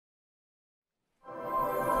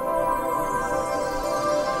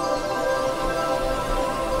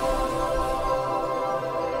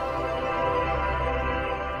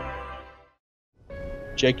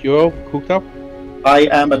Jake, you all hooked up? I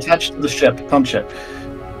am attached to the ship. Punch it.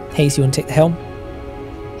 Hayes, you want to take the helm?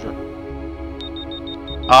 Sure.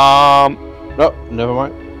 No, never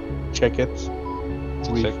mind. Check it.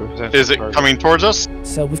 Is it coming towards us?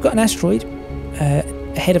 So we've got an asteroid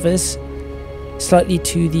ahead of us, slightly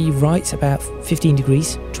to the right, about 15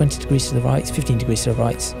 degrees, 20 degrees to the right, 15 degrees to the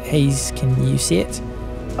right. Hayes, can you see it?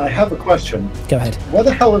 I have a question. Go ahead. Where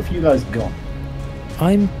the hell have you guys gone?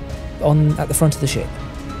 I'm at the front of the ship.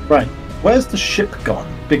 Right. Where's the ship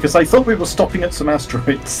gone? Because I thought we were stopping at some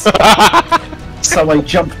asteroids. So I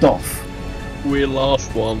jumped off. We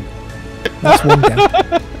lost one. That's one down.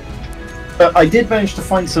 But I did manage to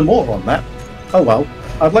find some more on that. Oh well.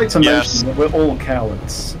 I'd like to mention that we're all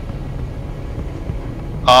cowards.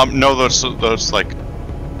 No, those like...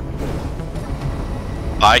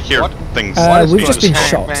 I hear things... we've just been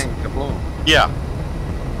shot. Yeah.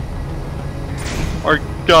 Our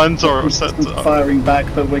guns are set firing back,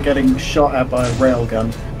 but we're getting shot at by a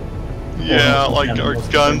railgun. Yeah, like our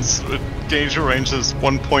guns danger range is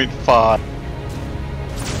 1.5.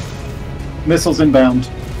 Missiles inbound.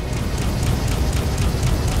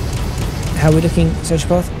 How are we looking, Search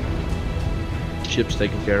Path? Ship's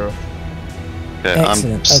taken care of. Okay,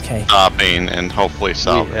 excellent. I'm stopping and hopefully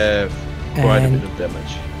stop. We have quite a bit of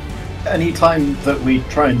damage. Anytime that we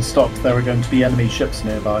try and stop, there are going to be enemy ships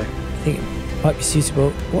nearby. I think it might be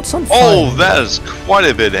suitable. What's on fire? Oh, that is quite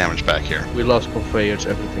a bit of damage back here. We lost conveyors,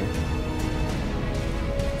 everything.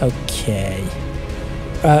 Okay.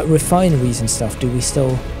 Refineries and stuff, do we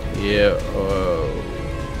still... Yeah,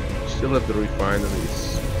 still at the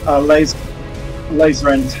refineries. Laser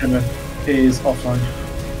antenna is offline.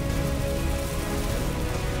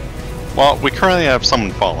 Well, we currently have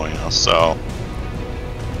someone following us, so...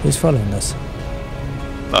 Who's following us?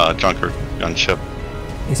 Junker gunship.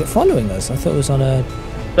 Is it following us? I thought it was on a...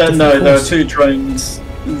 No, there are two drones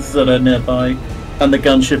that are nearby, and the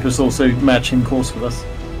gunship is also matching course with us.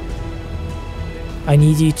 I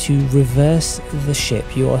need you to reverse the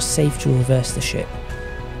ship. You are safe to reverse the ship.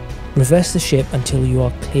 Reverse the ship until you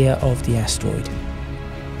are clear of the asteroid.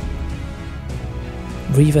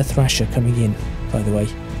 Reaver Thrasher coming in, by the way.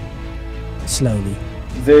 Slowly.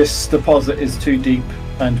 This deposit is too deep,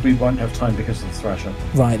 and we won't have time because of the Thrasher.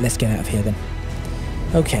 Right, let's get out of here then.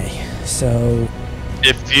 Okay, so...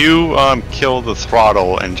 If you kill the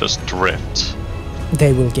throttle and just drift...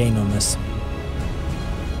 They will gain on us.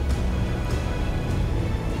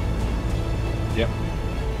 Yep.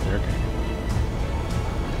 Okay.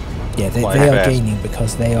 Yeah, they are gaining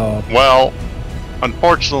because they are... Well,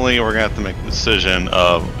 unfortunately, we're going to have to make the decision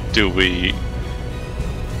of do we...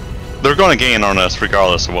 They're going to gain on us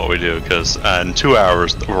regardless of what we do, because in 2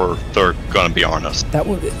 hours they're going to be on us. That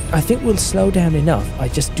will, I think we'll slow down enough. I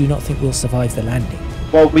just do not think we'll survive the landing.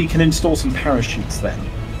 Well, we can install some parachutes then.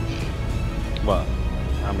 Well,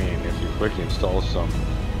 I mean, if you quickly install some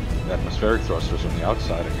atmospheric thrusters on the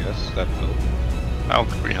outside, I guess that will... I don't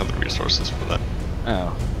think we have the resources for that.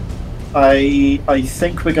 Oh. I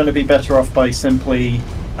think we're going to be better off by simply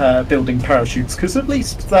building parachutes, because at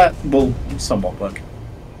least that will somewhat work.